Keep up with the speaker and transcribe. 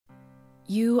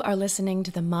You are listening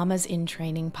to the Mamas in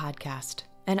Training podcast,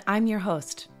 and I'm your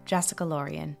host, Jessica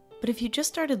Lorion. But if you just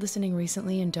started listening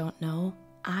recently and don't know,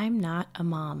 I'm not a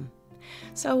mom.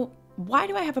 So why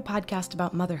do I have a podcast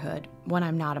about motherhood when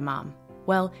I'm not a mom?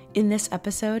 Well, in this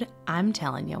episode, I'm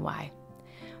telling you why.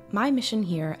 My mission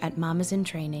here at Mamas in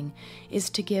Training is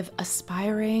to give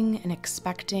aspiring and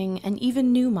expecting and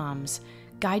even new moms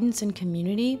guidance and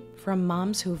community from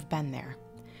moms who've been there.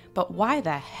 But why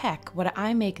the heck would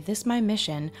I make this my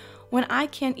mission when I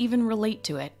can't even relate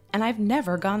to it and I've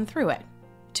never gone through it?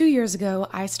 2 years ago,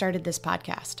 I started this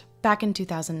podcast, back in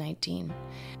 2019.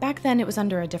 Back then, it was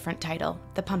under a different title,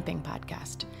 The Pumping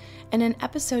Podcast. And in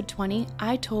episode 20,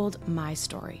 I told my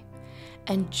story.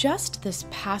 And just this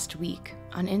past week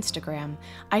on Instagram,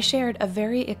 I shared a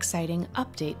very exciting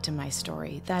update to my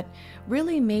story that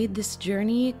really made this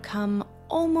journey come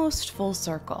almost full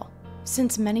circle.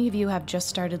 Since many of you have just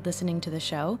started listening to the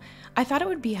show, I thought it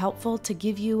would be helpful to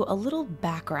give you a little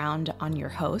background on your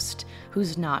host,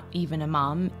 who's not even a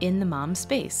mom in the mom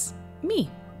space, me.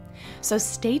 So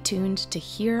stay tuned to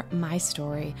hear my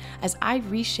story as I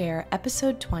reshare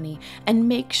episode 20 and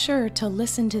make sure to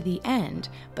listen to the end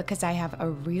because I have a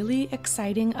really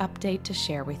exciting update to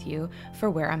share with you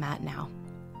for where I'm at now.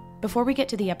 Before we get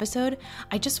to the episode,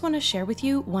 I just want to share with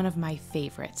you one of my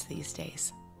favorites these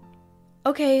days.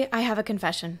 Okay, I have a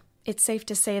confession. It's safe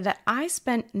to say that I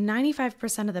spent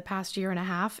 95% of the past year and a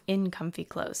half in comfy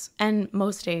clothes, and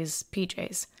most days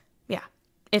PJs. Yeah,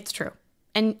 it's true.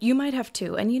 And you might have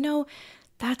too, and you know,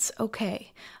 that's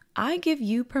okay. I give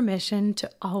you permission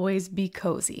to always be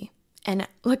cozy. And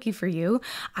lucky for you,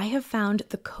 I have found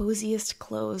the coziest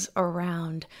clothes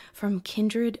around from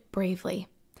Kindred Bravely.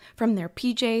 From their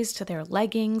PJs to their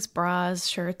leggings, bras,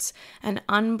 shirts, and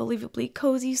unbelievably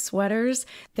cozy sweaters,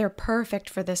 they're perfect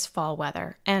for this fall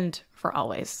weather, and for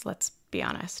always, let's be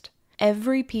honest.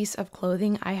 Every piece of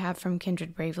clothing I have from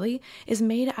Kindred Bravely is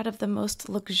made out of the most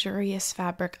luxurious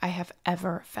fabric I have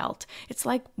ever felt. It's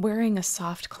like wearing a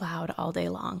soft cloud all day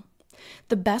long.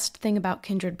 The best thing about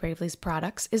Kindred Bravely's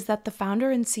products is that the founder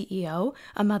and CEO,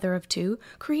 a mother of two,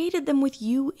 created them with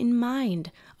you in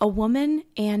mind, a woman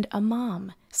and a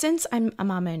mom. Since I'm a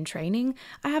mama in training,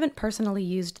 I haven't personally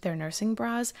used their nursing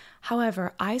bras.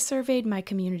 However, I surveyed my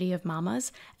community of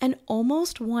mamas, and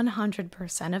almost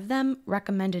 100% of them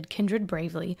recommended Kindred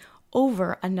Bravely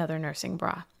over another nursing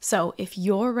bra. So if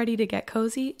you're ready to get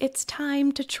cozy, it's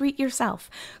time to treat yourself.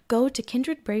 Go to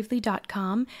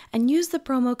kindredbravely.com and use the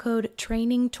promo code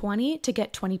TRAINING20 to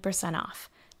get 20% off.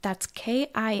 That's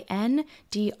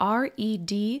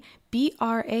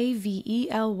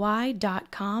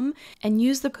kindredbravely.com and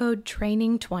use the code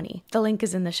TRAINING20. The link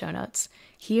is in the show notes.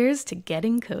 Here's to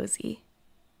getting cozy.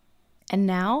 And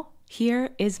now,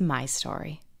 here is my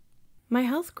story. My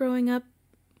health growing up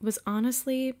was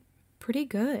honestly pretty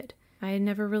good. I had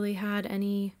never really had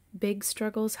any big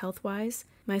struggles health-wise.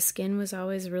 My skin was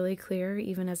always really clear,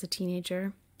 even as a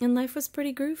teenager, and life was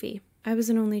pretty groovy. I was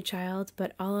an only child,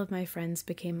 but all of my friends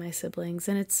became my siblings,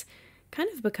 and it's kind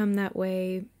of become that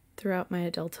way throughout my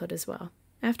adulthood as well.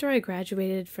 After I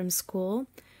graduated from school,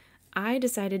 I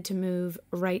decided to move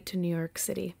right to New York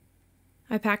City.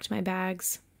 I packed my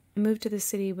bags and moved to the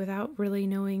city without really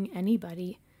knowing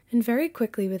anybody. And very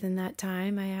quickly within that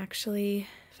time, I actually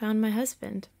found my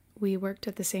husband. We worked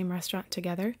at the same restaurant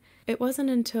together. It wasn't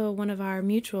until one of our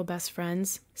mutual best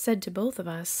friends said to both of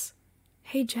us,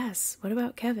 "Hey Jess, what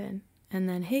about Kevin?" And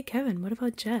then, "Hey Kevin, what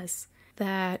about Jess?"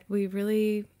 that we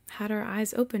really had our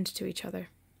eyes opened to each other.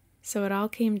 So it all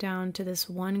came down to this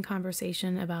one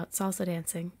conversation about salsa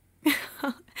dancing.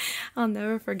 I'll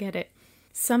never forget it.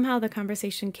 Somehow the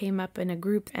conversation came up in a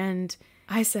group and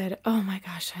I said, "Oh my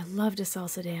gosh, I love to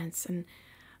salsa dance." And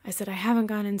I said, "I haven't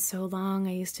gone in so long.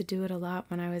 I used to do it a lot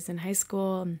when I was in high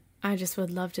school. And I just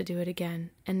would love to do it again."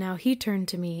 And now he turned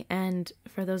to me. And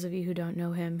for those of you who don't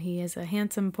know him, he is a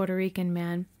handsome Puerto Rican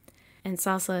man. And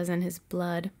salsa is in his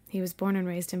blood. He was born and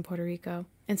raised in Puerto Rico.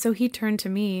 And so he turned to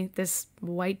me, this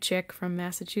white chick from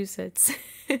Massachusetts,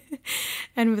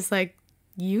 and was like,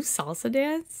 "You salsa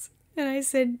dance?" And I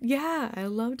said, "Yeah, I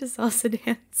love to salsa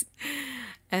dance."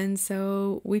 And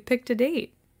so we picked a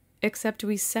date, except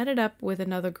we set it up with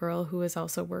another girl who was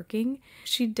also working.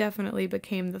 She definitely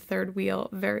became the third wheel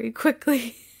very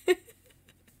quickly.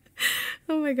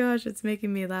 Oh my gosh, it's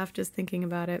making me laugh just thinking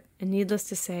about it. And needless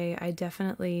to say, I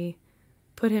definitely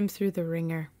put him through the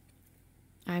ringer.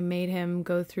 I made him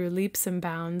go through leaps and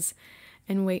bounds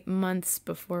and wait months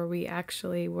before we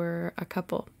actually were a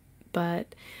couple.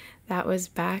 But that was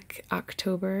back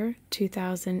October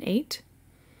 2008.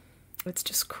 It's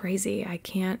just crazy. I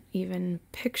can't even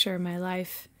picture my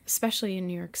life especially in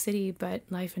New York City, but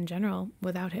life in general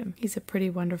without him. He's a pretty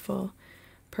wonderful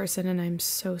person, and I'm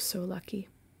so, so lucky.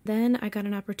 Then I got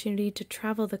an opportunity to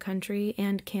travel the country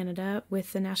and Canada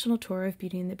with the national tour of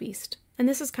Beauty and the Beast. And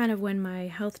this is kind of when my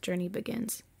health journey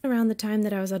begins. Around the time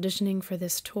that I was auditioning for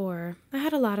this tour, I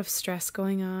had a lot of stress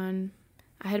going on.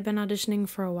 I had been auditioning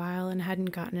for a while and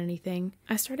hadn't gotten anything.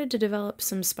 I started to develop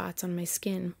some spots on my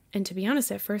skin. And to be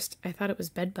honest, at first, I thought it was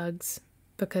bed bugs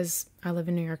because I live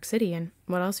in New York City, and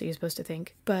what else are you supposed to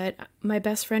think? But my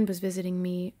best friend was visiting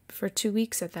me for 2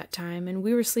 weeks at that time, and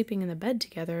we were sleeping in the bed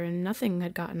together, and nothing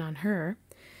had gotten on her.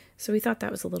 So we thought that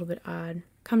was a little bit odd.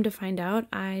 Come to find out,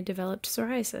 I developed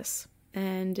psoriasis,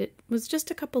 and it was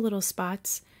just a couple little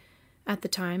spots at the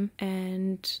time.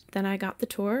 And then I got the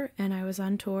tour, and I was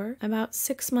on tour. About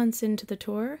 6 months into the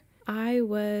tour, I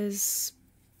was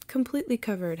completely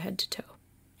covered head to toe.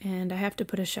 And I have to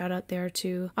put a shout out there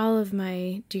to all of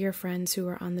my dear friends who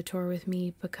were on the tour with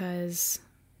me, because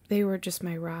they were just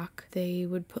my rock. They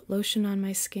would put lotion on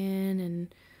my skin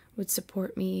and would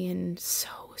support me in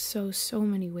so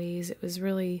many ways. It was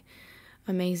really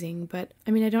amazing. But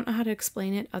I mean, I don't know how to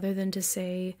explain it other than to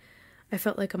say I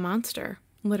felt like a monster,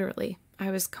 literally.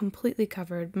 I was completely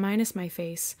covered, minus my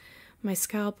face, my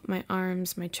scalp, my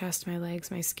arms, my chest, my legs,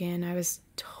 my skin. I was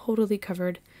totally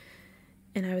covered.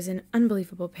 And I was in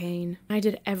unbelievable pain. I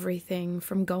did everything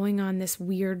from going on this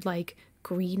weird,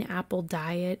 green apple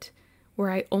diet where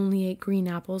I only ate green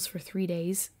apples for 3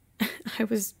 days. I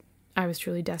was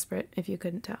truly desperate, if you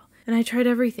couldn't tell. And I tried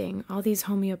everything, all these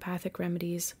homeopathic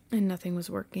remedies, and nothing was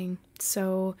working.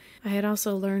 So I had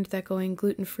also learned that going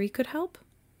gluten-free could help.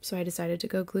 So I decided to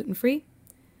go gluten-free.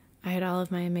 I had all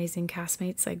of my amazing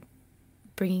castmates,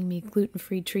 bringing me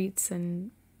gluten-free treats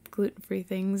and gluten-free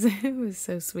things. It was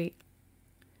so sweet.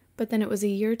 But then it was a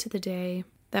year to the day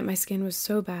that my skin was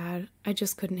so bad, I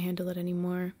just couldn't handle it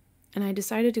anymore. And I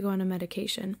decided to go on a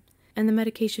medication. And the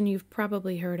medication you've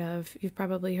probably heard of, you've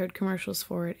probably heard commercials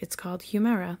for it, it's called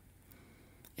Humira.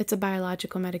 It's a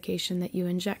biological medication that you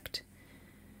inject.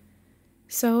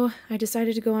 So I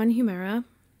decided to go on Humira,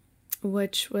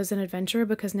 which was an adventure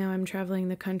because now I'm traveling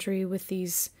the country with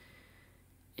these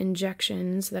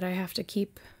injections that I have to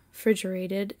keep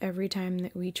refrigerated every time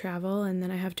that we travel, and then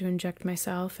I have to inject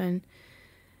myself, and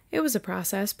it was a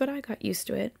process, but I got used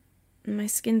to it. And my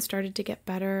skin started to get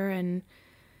better, and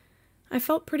I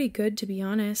felt pretty good, to be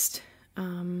honest.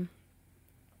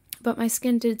 But my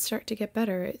skin did start to get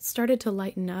better. It started to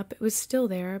lighten up. It was still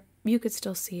there. You could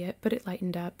still see it, but it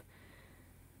lightened up.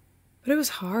 But it was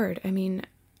hard. I mean,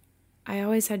 I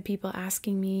always had people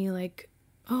asking me,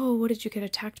 oh, what did you get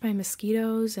attacked by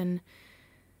mosquitoes? And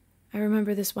I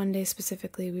remember this one day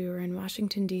specifically, we were in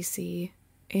Washington, D.C.,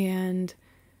 and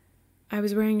I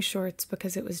was wearing shorts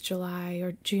because it was July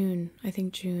or June, I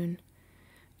think June,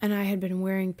 and I had been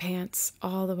wearing pants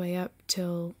all the way up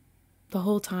till the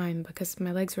whole time because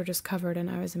my legs were just covered and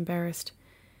I was embarrassed.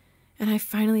 And I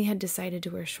finally had decided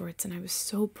to wear shorts, and I was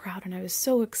so proud and I was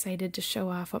so excited to show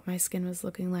off what my skin was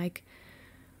looking like.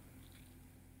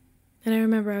 And I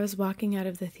remember I was walking out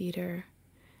of the theater,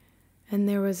 and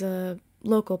there was a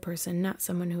local person, not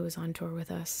someone who was on tour with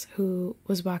us, who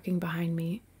was walking behind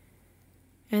me.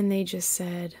 And they just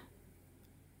said,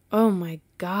 "Oh my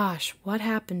gosh, what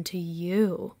happened to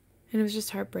you?" And it was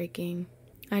just heartbreaking.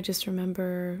 I just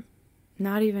remember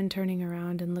not even turning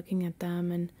around and looking at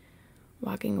them and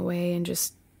walking away and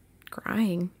just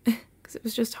crying because it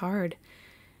was just hard.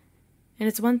 And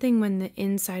it's one thing when the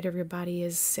inside of your body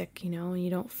is sick, and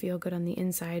you don't feel good on the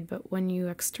inside, but when you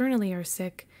externally are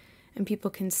sick and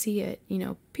people can see it,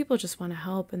 people just want to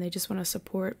help and they just want to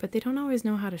support, but they don't always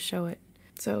know how to show it.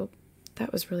 So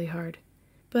that was really hard.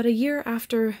 But a year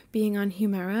after being on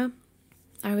Humira,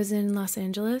 I was in Los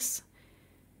Angeles,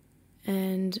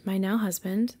 and my now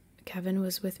husband, Kevin,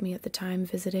 was with me at the time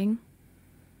visiting,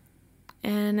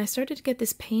 and I started to get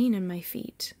this pain in my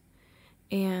feet,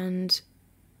 and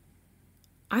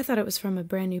I thought it was from a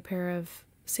brand new pair of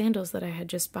sandals that I had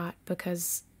just bought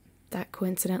because that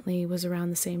coincidentally was around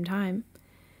the same time.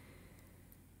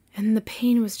 And the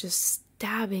pain was just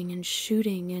stabbing and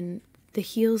shooting, and the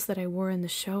heels that I wore in the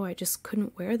show, I just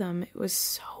couldn't wear them. It was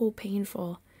so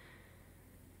painful.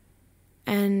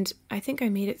 And I think I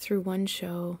made it through one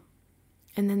show,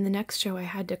 and then the next show I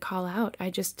had to call out. I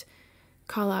just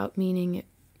call out meaning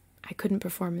I couldn't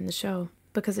perform in the show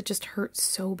because it just hurt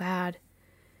so bad.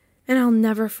 And I'll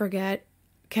never forget,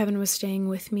 Kevin was staying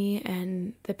with me,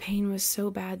 and the pain was so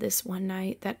bad this one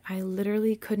night that I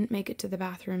literally couldn't make it to the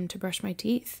bathroom to brush my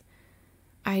teeth.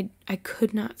 I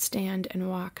could not stand and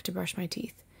walk to brush my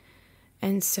teeth.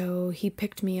 And so he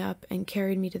picked me up and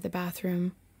carried me to the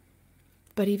bathroom.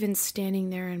 But even standing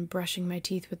there and brushing my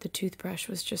teeth with the toothbrush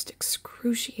was just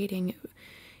excruciating.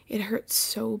 It hurt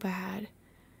so bad.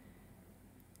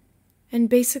 And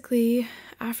basically,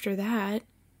 after that,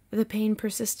 the pain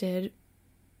persisted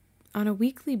on a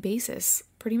weekly basis,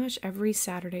 pretty much every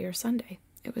Saturday or Sunday.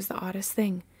 It was the oddest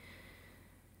thing.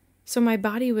 So my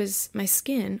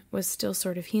skin was still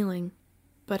sort of healing,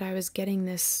 but I was getting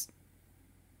this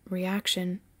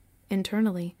reaction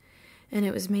internally, and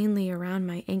it was mainly around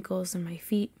my ankles and my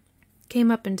feet.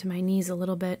 Came up into my knees a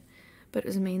little bit, but it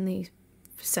was mainly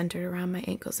centered around my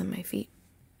ankles and my feet.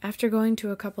 After going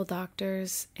to a couple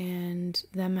doctors and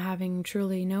them having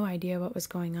truly no idea what was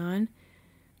going on,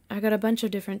 I got a bunch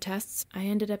of different tests. I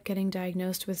ended up getting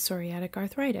diagnosed with psoriatic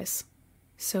arthritis.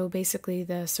 So basically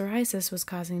the psoriasis was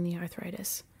causing the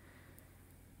arthritis.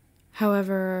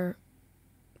 However,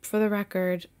 for the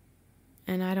record,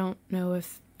 and I don't know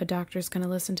if a doctor's going to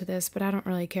listen to this, but I don't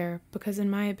really care, because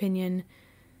in my opinion,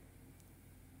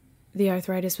 the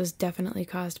arthritis was definitely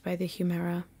caused by the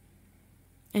Humira.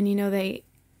 And they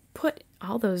put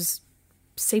all those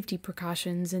safety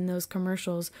precautions in those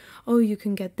commercials. Oh, you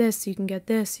can get this, you can get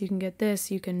this, you can get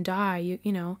this, you can die,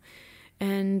 you know.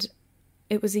 And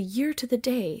it was a year to the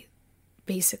day,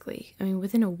 basically. I mean,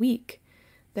 within a week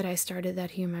that I started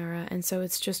that Humira. And so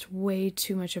it's just way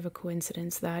too much of a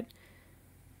coincidence that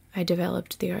I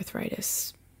developed the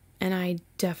arthritis. And I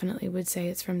definitely would say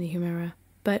it's from the Humira,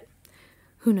 but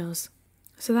who knows?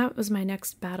 So that was my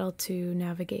next battle to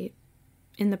navigate.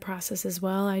 In the process as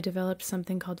well, I developed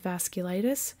something called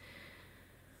vasculitis,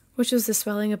 which was the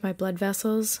swelling of my blood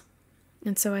vessels.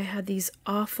 And so I had these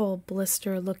awful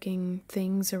blister-looking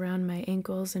things around my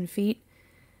ankles and feet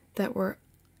that were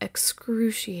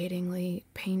excruciatingly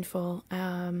painful.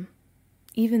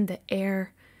 Even the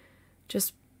air,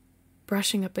 just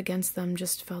brushing up against them,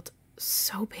 just felt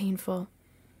so painful.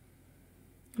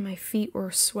 My feet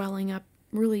were swelling up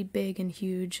really big and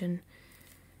huge, and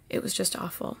it was just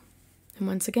awful. And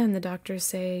once again, the doctors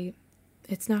say,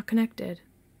 it's not connected.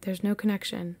 There's no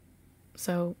connection.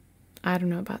 So I don't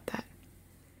know about that.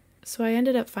 So I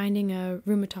ended up finding a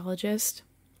rheumatologist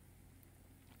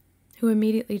who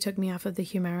immediately took me off of the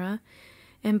Humira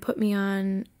and put me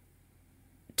on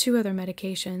 2 other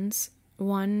medications.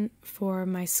 One for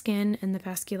my skin and the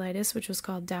vasculitis, which was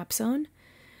called Dapsone,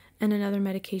 and another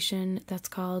medication that's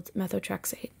called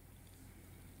methotrexate.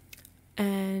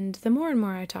 And the more and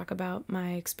more I talk about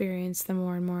my experience, the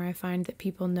more and more I find that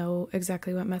people know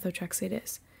exactly what methotrexate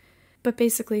is. But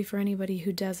basically, for anybody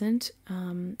who doesn't,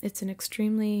 it's an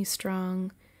extremely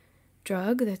strong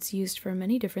drug that's used for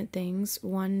many different things,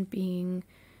 one being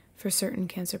for certain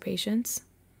cancer patients.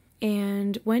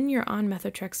 And when you're on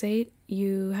methotrexate,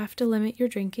 you have to limit your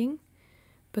drinking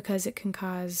because it can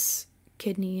cause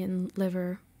kidney and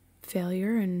liver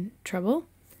failure and trouble.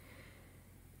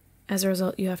 As a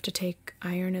result, you have to take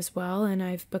iron as well, and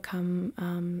I've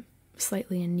become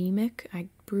slightly anemic. I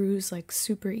bruise like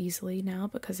super easily now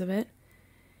because of it.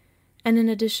 And in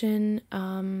addition,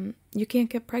 you can't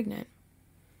get pregnant.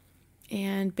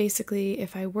 And basically,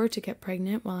 if I were to get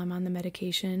pregnant while I'm on the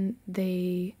medication,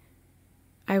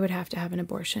 I would have to have an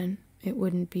abortion. It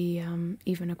wouldn't be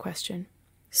even a question.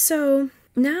 So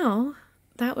now,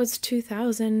 that was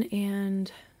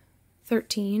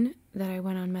 2013 that I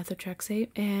went on methotrexate,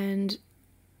 and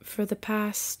for the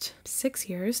past 6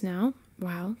 years now,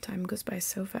 wow, time goes by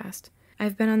so fast,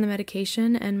 I've been on the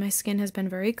medication and my skin has been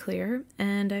very clear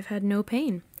and I've had no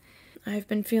pain. I've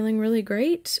been feeling really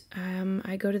great.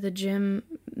 I go to the gym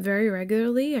very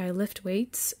regularly. I lift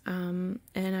weights, and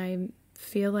I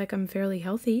feel like I'm fairly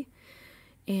healthy,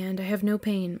 and I have no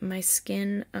pain. My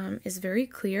skin is very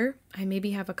clear. I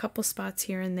maybe have a couple spots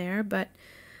here and there, but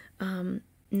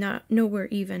nowhere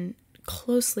even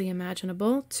closely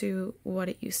imaginable to what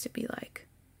it used to be like.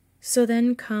 So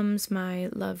then comes my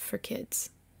love for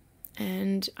kids.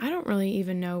 And I don't really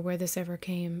even know where this ever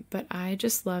came, but I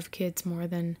just love kids more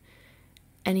than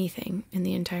anything in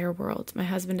the entire world. My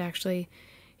husband actually,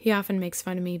 he often makes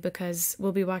fun of me because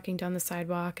we'll be walking down the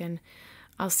sidewalk and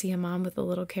I'll see a mom with a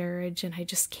little carriage and I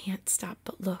just can't stop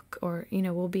but look. Or,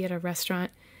 we'll be at a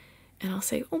restaurant and I'll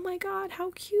say, oh my God,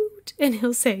 how cute. And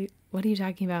he'll say, what are you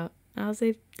talking about? And I'll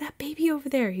say, that baby over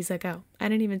there. He's like, oh, I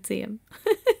didn't even see him.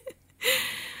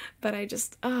 But I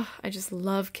just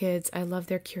love kids. I love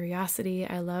their curiosity.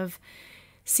 I love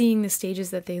seeing the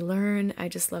stages that they learn. I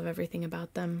just love everything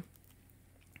about them.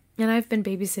 And I've been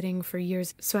babysitting for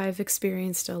years, so I've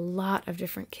experienced a lot of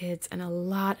different kids and a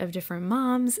lot of different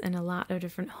moms and a lot of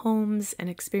different homes and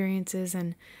experiences,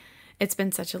 and it's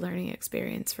been such a learning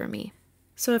experience for me.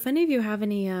 So if any of you have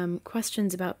any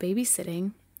questions about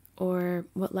babysitting, or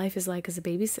what life is like as a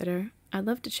babysitter, I'd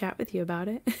love to chat with you about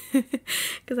it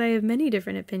because I have many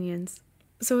different opinions.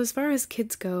 So as far as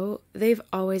kids go, they've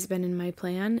always been in my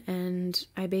plan, and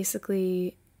I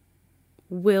basically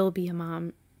will be a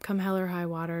mom come hell or high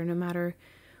water. No matter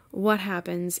what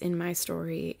happens in my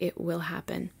story, it will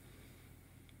happen.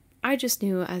 I just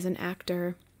knew as an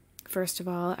actor, first of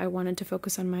all, I wanted to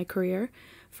focus on my career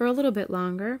for a little bit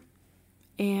longer.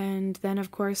 And then,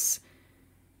 of course,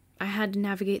 I had to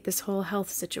navigate this whole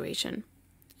health situation.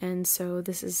 And so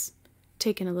this has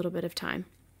taken a little bit of time.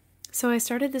 So I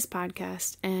started this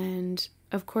podcast, and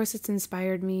of course it's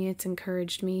inspired me, it's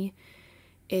encouraged me,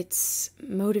 it's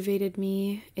motivated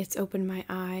me, it's opened my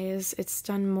eyes, it's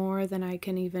done more than I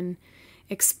can even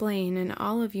explain. And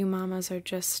all of you mamas are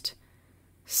just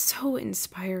so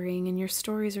inspiring, and your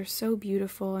stories are so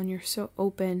beautiful, and you're so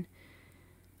open.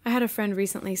 I had a friend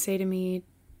recently say to me,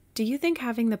 do you think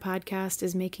having the podcast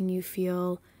is making you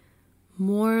feel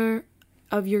more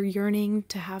of your yearning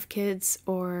to have kids,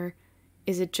 or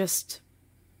is it just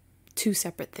two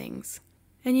separate things?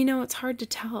 And it's hard to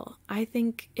tell. I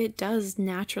think it does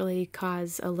naturally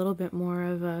cause a little bit more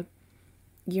of a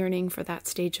yearning for that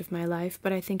stage of my life,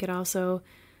 but I think it also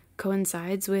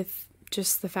coincides with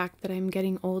just the fact that I'm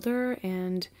getting older,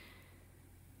 and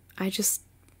I just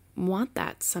want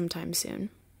that sometime soon.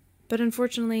 But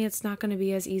unfortunately, it's not going to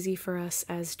be as easy for us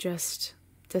as just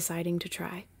deciding to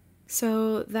try.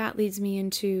 So that leads me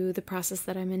into the process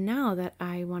that I'm in now that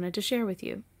I wanted to share with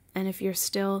you. And if you're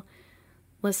still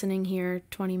listening here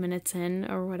 20 minutes in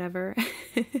or whatever,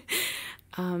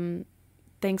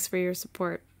 thanks for your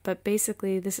support. But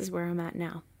basically, this is where I'm at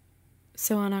now.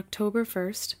 So on October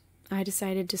 1st, I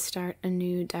decided to start a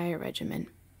new diet regimen.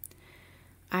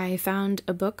 I found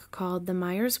a book called The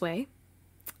Myers Way.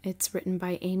 It's written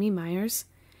by Amy Myers,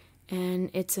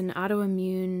 and it's an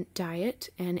autoimmune diet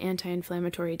and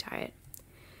anti-inflammatory diet.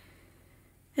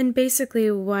 And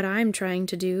basically what I'm trying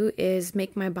to do is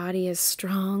make my body as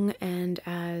strong and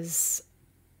as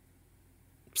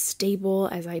stable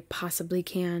as I possibly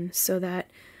can, so that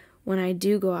when I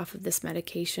do go off of this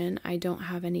medication, I don't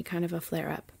have any kind of a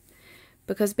flare-up.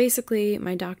 Because basically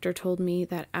my doctor told me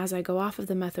that as I go off of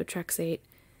the methotrexate,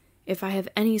 if I have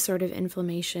any sort of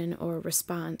inflammation or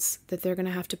response, that they're going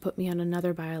to have to put me on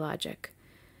another biologic.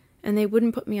 And they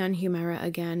wouldn't put me on Humira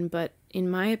again, but in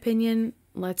my opinion,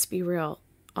 let's be real,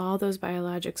 all those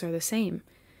biologics are the same.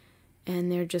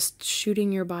 And they're just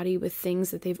shooting your body with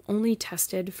things that they've only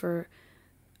tested for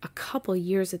a couple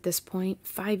years at this point,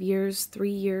 5 years, 3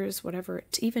 years, whatever,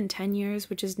 even 10 years,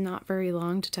 which is not very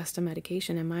long to test a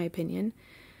medication, in my opinion.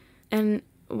 And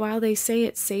while they say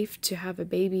it's safe to have a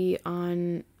baby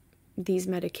on these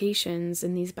medications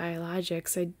and these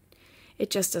biologics, it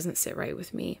just doesn't sit right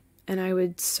with me. And I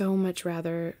would so much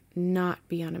rather not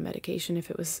be on a medication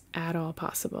if it was at all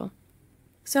possible.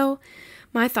 So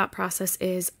my thought process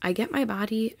is I get my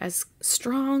body as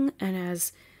strong and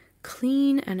as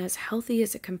clean and as healthy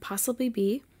as it can possibly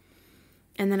be,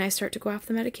 and then I start to go off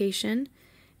the medication,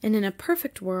 and in a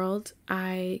perfect world,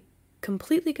 I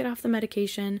completely get off the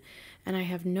medication and I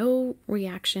have no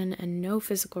reaction and no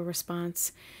physical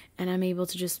response, and I'm able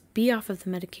to just be off of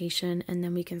the medication, and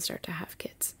then we can start to have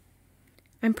kids.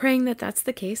 I'm praying that that's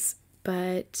the case,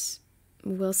 but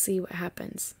we'll see what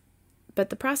happens.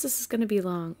 But the process is going to be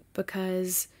long,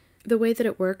 because the way that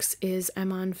it works is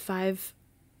I'm on 5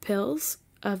 pills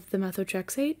of the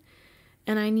methotrexate,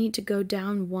 and I need to go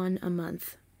down 1 a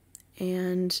month.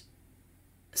 And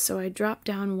so I drop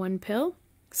down 1 pill,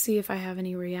 see if I have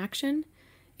any reaction.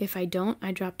 If I don't,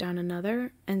 I drop down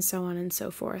another, and so on and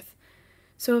so forth.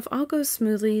 So if all goes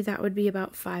smoothly, that would be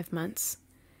about 5 months.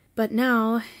 But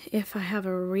now, if I have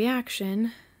a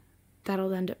reaction,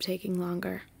 that'll end up taking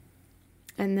longer.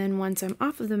 And then once I'm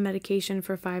off of the medication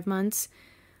for 5 months,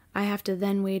 I have to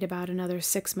then wait about another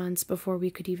 6 months before we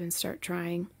could even start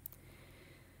trying.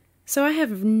 So I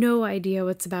have no idea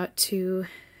what's about to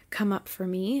come up for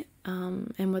me,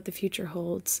 and what the future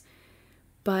holds,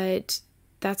 but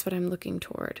that's what I'm looking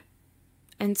toward.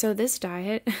 And so this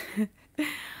diet,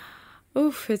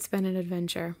 it's been an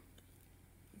adventure.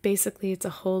 Basically, it's a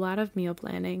whole lot of meal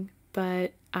planning,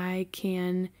 but I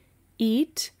can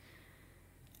eat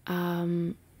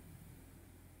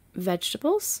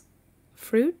vegetables,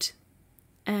 fruit,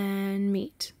 and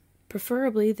meat.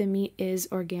 Preferably the meat is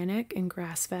organic and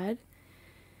grass-fed.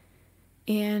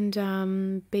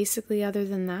 And basically other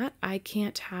than that, I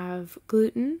can't have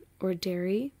gluten or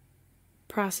dairy,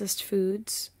 processed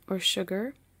foods, or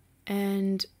sugar.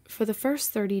 And for the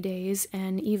first 30 days,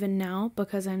 and even now,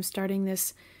 because I'm starting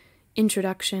this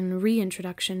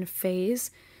reintroduction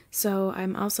phase, so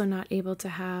I'm also not able to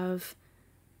have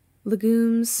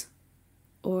legumes,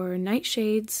 or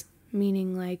nightshades,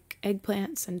 meaning like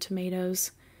eggplants and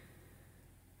tomatoes.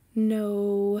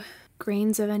 No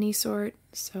grains of any sort,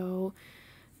 so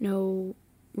no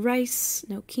rice,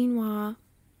 no quinoa,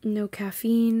 no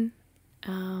caffeine,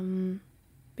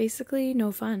 basically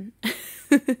no fun.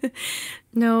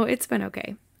 No, it's been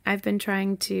okay. I've been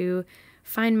trying to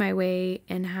find my way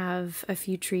and have a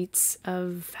few treats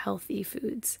of healthy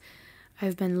foods.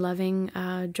 I've been loving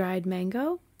dried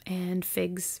mango and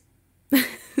figs.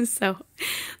 So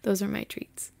those are my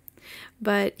treats.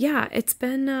 But yeah, it's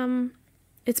been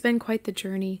quite the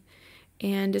journey,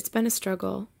 and it's been a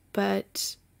struggle.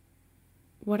 But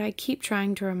what I keep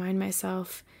trying to remind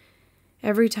myself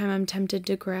every time I'm tempted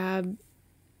to grab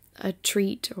a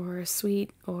treat or a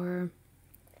sweet or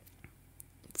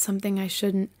something I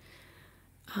shouldn't,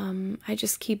 I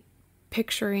just keep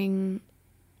picturing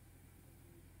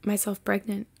myself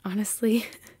pregnant, honestly.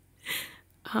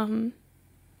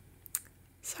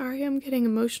 Sorry, I'm getting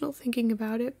emotional thinking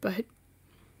about it, but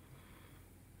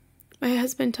my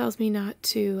husband tells me not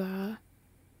to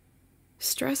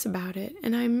stress about it,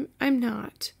 and I'm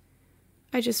not.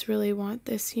 I just really want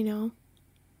this,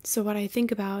 So what I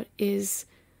think about is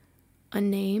a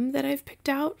name that I've picked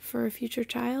out for a future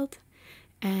child,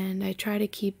 and I try to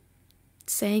keep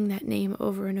saying that name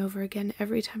over and over again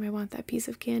every time I want that piece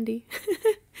of candy.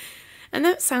 And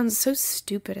that sounds so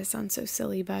stupid, it sounds so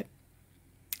silly, but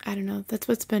I don't know, that's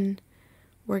what's been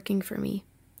working for me.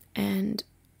 And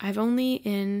I've only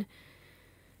in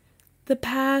the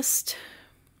past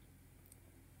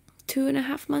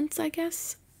 2.5 months, I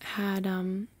guess, had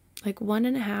like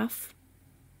 1.5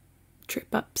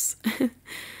 trip-ups.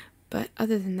 But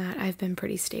other than that, I've been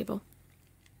pretty stable.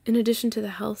 In addition to the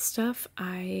health stuff,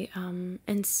 I'm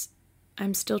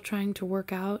still trying to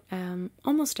work out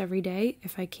almost every day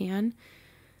if I can.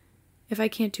 If I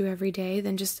can't do every day,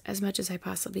 then just as much as I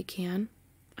possibly can.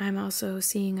 I'm also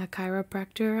seeing a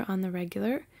chiropractor on the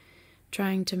regular,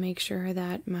 trying to make sure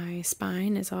that my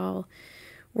spine is all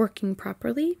working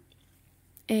properly.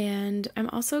 And I'm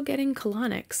also getting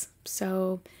colonics,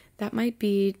 so that might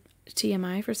be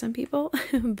TMI for some people,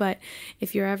 but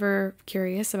if you're ever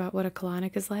curious about what a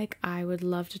colonic is like, I would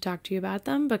love to talk to you about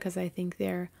them because I think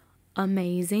they're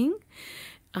amazing.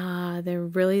 They're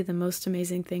really the most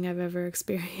amazing thing I've ever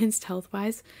experienced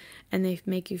health-wise, and they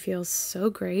make you feel so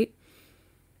great,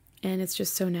 and it's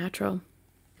just so natural.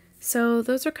 So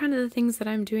those are kind of the things that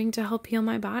I'm doing to help heal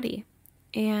my body,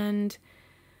 and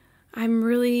I'm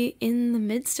really in the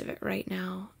midst of it right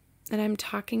now. And I'm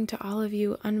talking to all of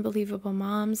you unbelievable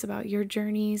moms about your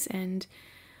journeys, and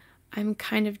I'm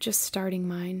kind of just starting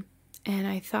mine. And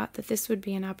I thought that this would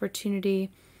be an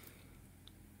opportunity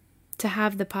to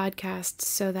have the podcast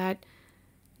so that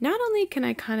not only can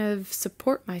I kind of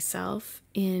support myself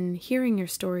in hearing your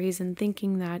stories and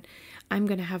thinking that I'm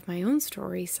going to have my own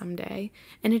story someday,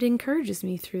 and it encourages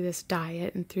me through this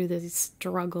diet and through these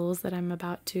struggles that I'm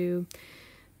about to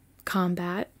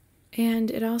combat.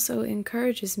 And it also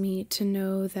encourages me to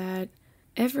know that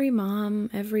every mom,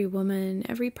 every woman,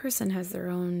 every person has their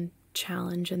own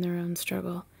challenge and their own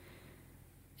struggle.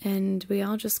 And we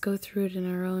all just go through it in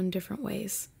our own different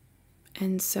ways.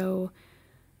 And so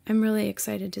I'm really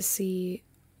excited to see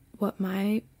what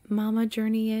my mama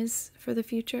journey is for the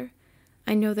future.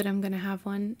 I know that I'm going to have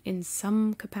one in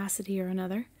some capacity or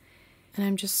another. And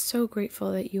I'm just so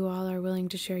grateful that you all are willing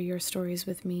to share your stories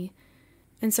with me.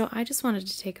 And so I just wanted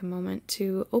to take a moment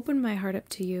to open my heart up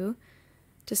to you,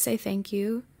 to say thank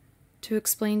you, to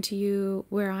explain to you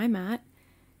where I'm at,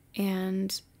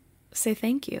 and say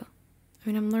thank you. I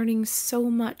mean, I'm learning so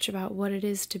much about what it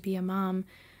is to be a mom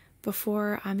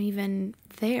before I'm even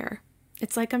there.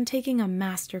 It's like I'm taking a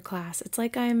master class. It's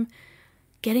like I'm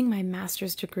getting my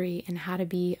master's degree in how to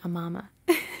be a mama.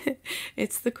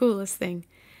 It's the coolest thing.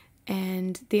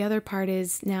 And the other part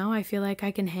is now I feel like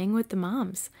I can hang with the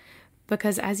moms.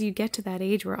 Because as you get to that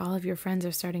age where all of your friends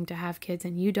are starting to have kids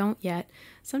and you don't yet,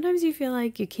 sometimes you feel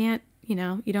like you can't, you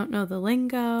don't know the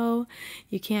lingo,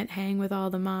 you can't hang with all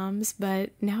the moms,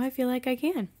 but now I feel like I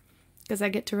can. Because I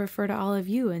get to refer to all of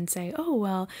you and say, oh,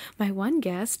 well, my one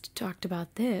guest talked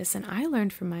about this and I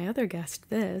learned from my other guest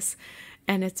this,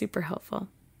 and it's super helpful.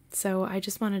 So I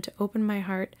just wanted to open my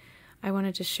heart. I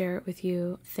wanted to share it with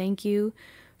you. Thank you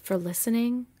for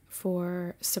listening,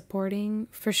 for supporting,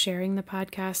 for sharing the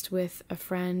podcast with a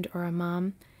friend or a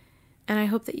mom, and I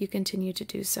hope that you continue to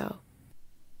do so.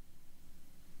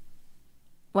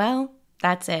 Well,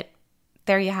 that's it.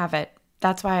 There you have it.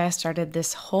 That's why I started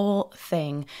this whole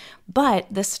thing.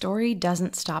 But the story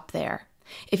doesn't stop there.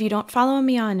 If you don't follow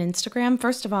me on Instagram,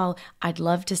 first of all, I'd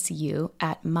love to see you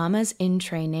at Mamas in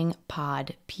Training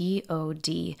Pod,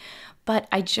 P-O-D. But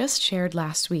I just shared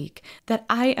last week that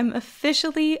I am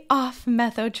officially off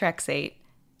methotrexate.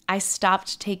 I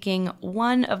stopped taking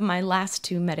one of my last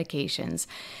 2 medications,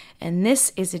 and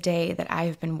this is a day that I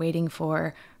have been waiting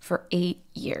for 8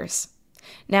 years.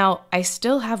 Now, I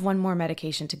still have one more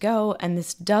medication to go, and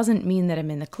this doesn't mean that I'm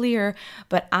in the clear,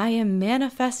 but I am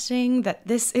manifesting that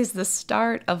this is the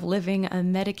start of living a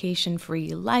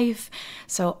medication-free life,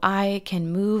 so I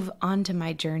can move on to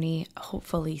my journey,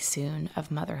 hopefully soon,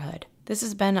 of motherhood. This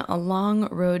has been a long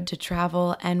road to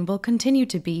travel and will continue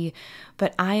to be,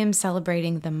 but I am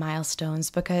celebrating the milestones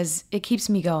because it keeps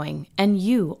me going, and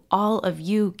you, all of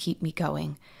you, keep me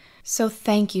going. So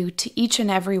thank you to each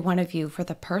and every one of you for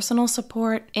the personal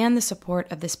support and the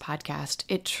support of this podcast.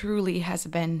 It truly has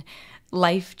been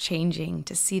life-changing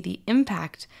to see the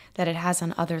impact that it has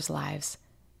on others' lives.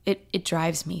 It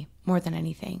drives me more than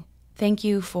anything. Thank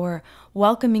you for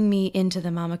welcoming me into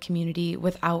the mama community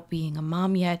without being a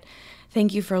mom yet.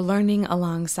 Thank you for learning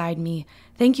alongside me.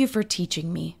 Thank you for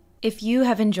teaching me. If you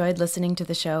have enjoyed listening to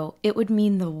the show, it would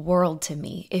mean the world to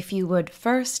me if you would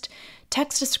first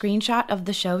text a screenshot of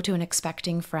the show to an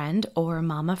expecting friend or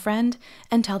mama friend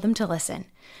and tell them to listen.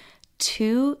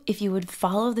 2, if you would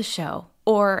follow the show,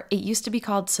 or it used to be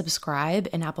called subscribe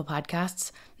in Apple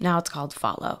Podcasts, now it's called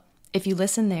follow. If you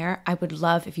listen there, I would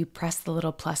love if you press the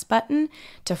little plus button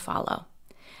to follow.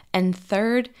 And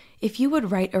 3rd, if you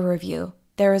would write a review.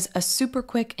 There is a super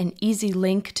quick and easy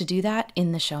link to do that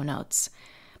in the show notes.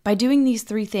 By doing these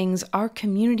 3 things, our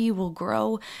community will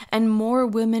grow and more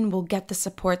women will get the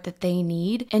support that they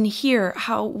need and hear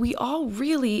how we all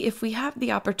really, if we have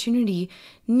the opportunity,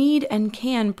 need and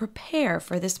can prepare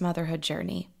for this motherhood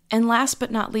journey. And last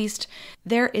but not least,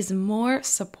 there is more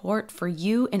support for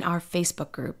you in our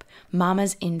Facebook group,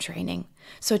 Mamas in Training.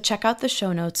 So check out the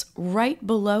show notes right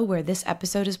below where this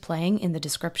episode is playing in the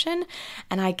description,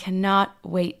 and I cannot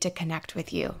wait to connect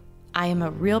with you. I am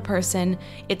a real person.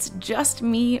 It's just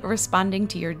me responding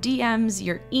to your DMs,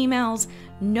 your emails,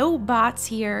 no bots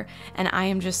here, and I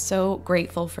am just so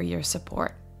grateful for your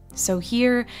support. So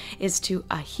here is to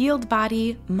a healed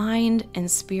body, mind,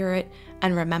 and spirit,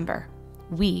 and remember,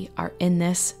 we are in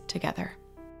this together.